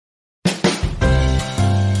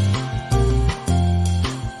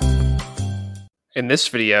In this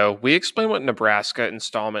video, we explain what Nebraska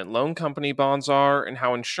installment loan company bonds are and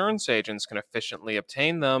how insurance agents can efficiently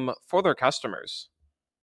obtain them for their customers.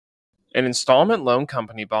 An installment loan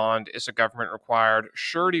company bond is a government required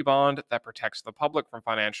surety bond that protects the public from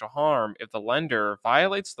financial harm if the lender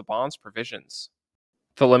violates the bond's provisions.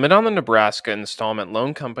 The limit on the Nebraska installment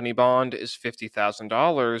loan company bond is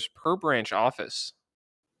 $50,000 per branch office.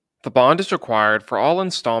 The bond is required for all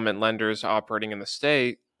installment lenders operating in the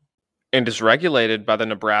state and is regulated by the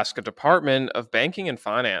Nebraska Department of Banking and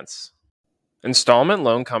Finance. Installment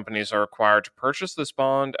loan companies are required to purchase this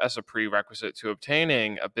bond as a prerequisite to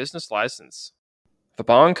obtaining a business license. The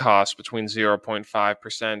bond costs between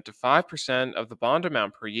 0.5% to 5% of the bond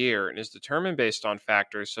amount per year and is determined based on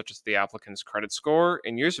factors such as the applicant's credit score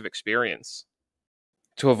and years of experience.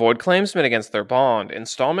 To avoid claims made against their bond,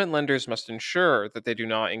 installment lenders must ensure that they do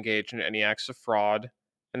not engage in any acts of fraud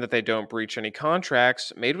and that they don't breach any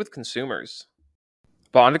contracts made with consumers.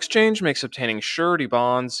 Bond exchange makes obtaining surety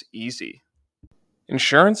bonds easy.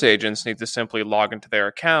 Insurance agents need to simply log into their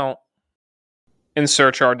account and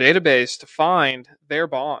search our database to find their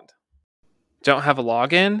bond. Don't have a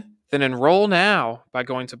login? Then enroll now by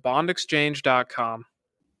going to bondexchange.com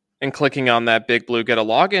and clicking on that big blue Get a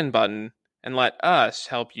Login button and let us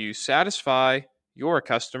help you satisfy your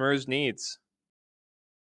customers' needs.